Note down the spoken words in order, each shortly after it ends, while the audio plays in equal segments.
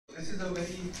This is a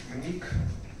very unique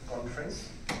conference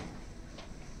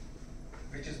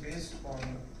which is based on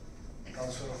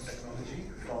transfer of technology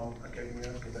from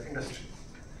academia to the industry.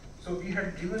 So we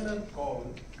had given a call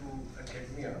to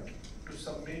academia to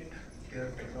submit their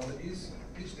technologies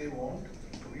which they want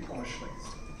to be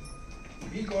commercialized.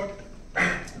 We got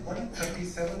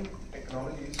 137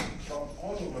 technologies from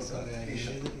all over the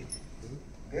nation.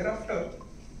 Thereafter,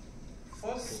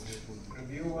 first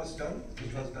review was done,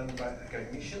 which was done by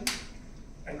academicians,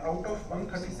 and out of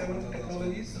 137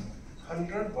 technologies,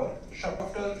 100 were shut.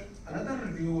 After another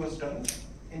review was done,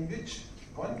 in which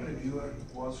one reviewer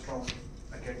was from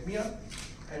academia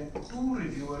and 2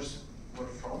 reviewers were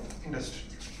from industry.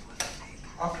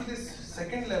 After this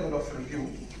second level of review,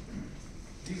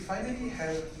 we finally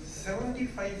have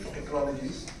 75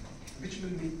 technologies which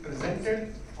will be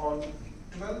presented on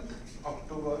 12th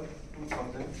October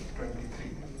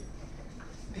 2023.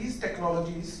 These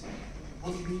technologies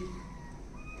would be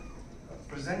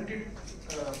presented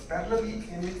parallelly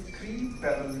in 3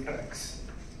 parallel tracks.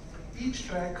 Each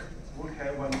track would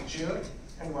have 1 chair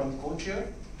and 1 co-chair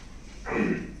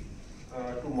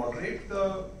to moderate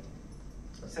the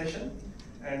session,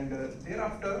 and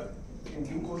thereafter, in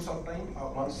due course of time,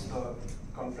 once the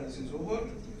conference is over,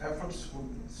 efforts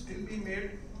would still be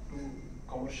made to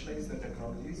commercialize the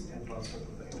technologies and transfer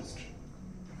to the industry.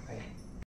 Thank you.